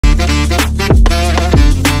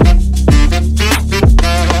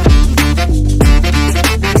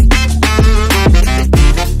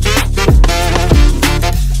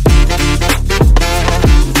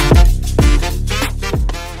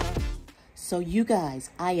So you guys,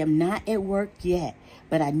 I am not at work yet,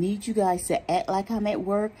 but I need you guys to act like I'm at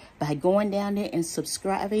work by going down there and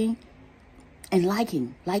subscribing and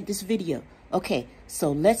like this video. Okay,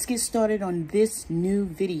 so let's get started on this new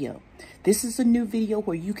video. This is a new video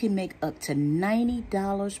where you can make up to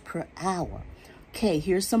 $90 per hour. Okay,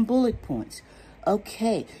 here's some bullet points.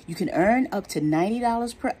 Okay, you can earn up to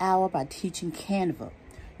 $90 per hour by teaching Canva.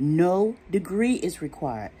 No degree is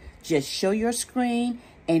required. Just show your screen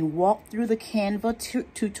and walk through the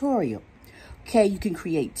Canva tutorial. Okay, you can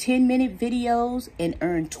create 10-minute videos and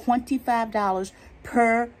earn $25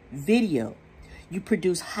 per video. You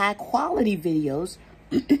produce high-quality videos,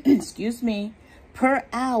 excuse me, per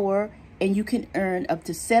hour, and you can earn up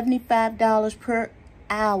to $75 per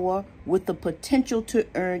hour with the potential to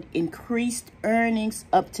earn increased earnings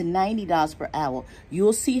up to $90 per hour.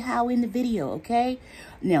 You'll see how in the video, okay?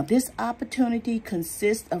 Now, this opportunity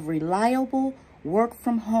consists of reliable work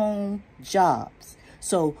from home jobs.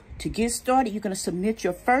 So to get started, you're going to submit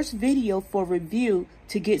your first video for review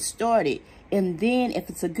to get started. And then if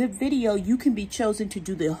it's a good video, you can be chosen to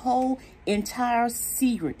do the whole entire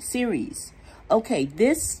series. Okay,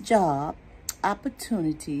 this job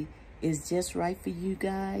opportunity is just right for you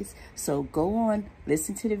guys. So go on,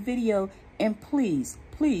 listen to the video, and please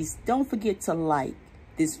don't forget to like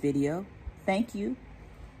this video. Thank you.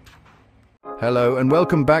 Hello and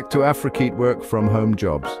welcome back to Afrekete Work from Home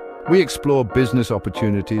Jobs. We explore business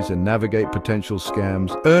opportunities and navigate potential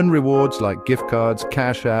scams. Earn rewards like gift cards,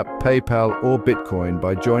 Cash App, PayPal or Bitcoin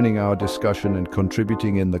by joining our discussion and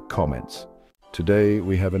contributing in the comments. Today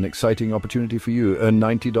we have an exciting opportunity for you. Earn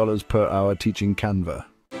 $90 per hour teaching Canva.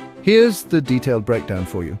 Here's the detailed breakdown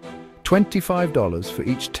for you. $25 for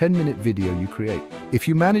each 10-minute video you create. If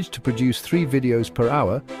you manage to produce 3 videos per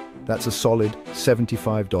hour, that's a solid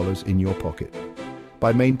 $75 in your pocket.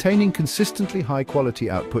 By maintaining consistently high-quality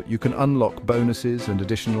output, you can unlock bonuses and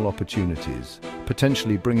additional opportunities,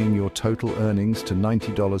 potentially bringing your total earnings to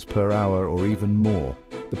 $90 per hour or even more.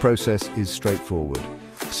 The process is straightforward.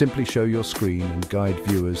 Simply show your screen and guide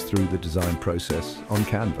viewers through the design process on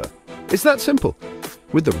Canva. It's that simple.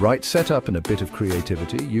 With the right setup and a bit of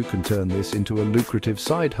creativity, you can turn this into a lucrative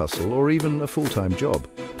side hustle or even a full-time job.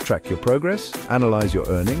 Track your progress, analyze your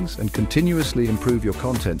earnings, and continuously improve your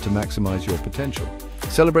content to maximize your potential.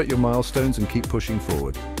 Celebrate your milestones and keep pushing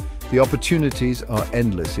forward. The opportunities are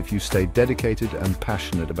endless if you stay dedicated and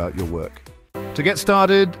passionate about your work. To get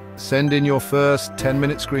started, send in your first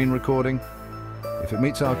 10-minute screen recording. If it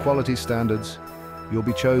meets our quality standards, you'll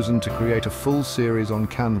be chosen to create a full series on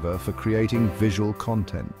Canva for creating visual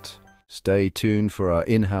content. Stay tuned for our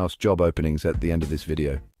in-house job openings at the end of this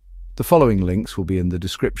video. The following links will be in the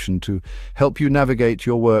description to help you navigate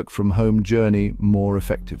your work from home journey more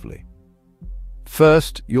effectively.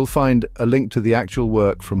 First, you'll find a link to the actual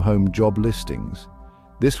work from home job listings.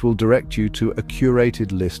 This will direct you to a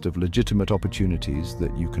curated list of legitimate opportunities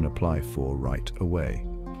that you can apply for right away.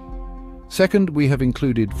 Second, we have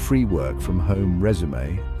included free work from home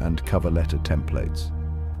resume and cover letter templates.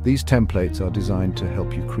 These templates are designed to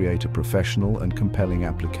help you create a professional and compelling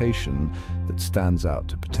application that stands out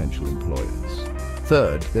to potential employers.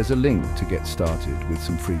 Third, there's a link to get started with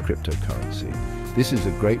some free cryptocurrency. This is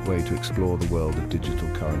a great way to explore the world of digital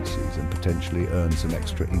currencies and potentially earn some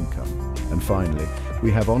extra income. And finally,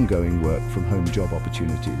 we have ongoing work from home job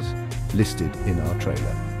opportunities listed in our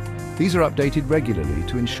trailer. These are updated regularly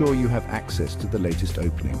to ensure you have access to the latest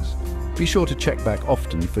openings. Be sure to check back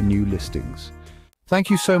often for new listings. Thank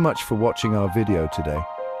you so much for watching our video today.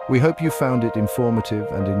 We hope you found it informative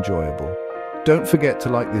and enjoyable. Don't forget to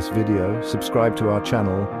like this video, subscribe to our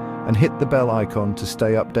channel, and hit the bell icon to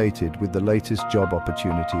stay updated with the latest job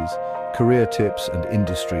opportunities, career tips, and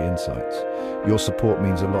industry insights. Your support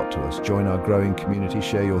means a lot to us. Join our growing community,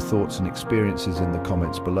 share your thoughts and experiences in the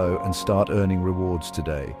comments below, and start earning rewards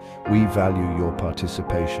today. We value your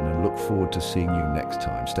participation and look forward to seeing you next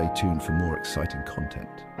time. Stay tuned for more exciting content.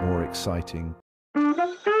 More exciting.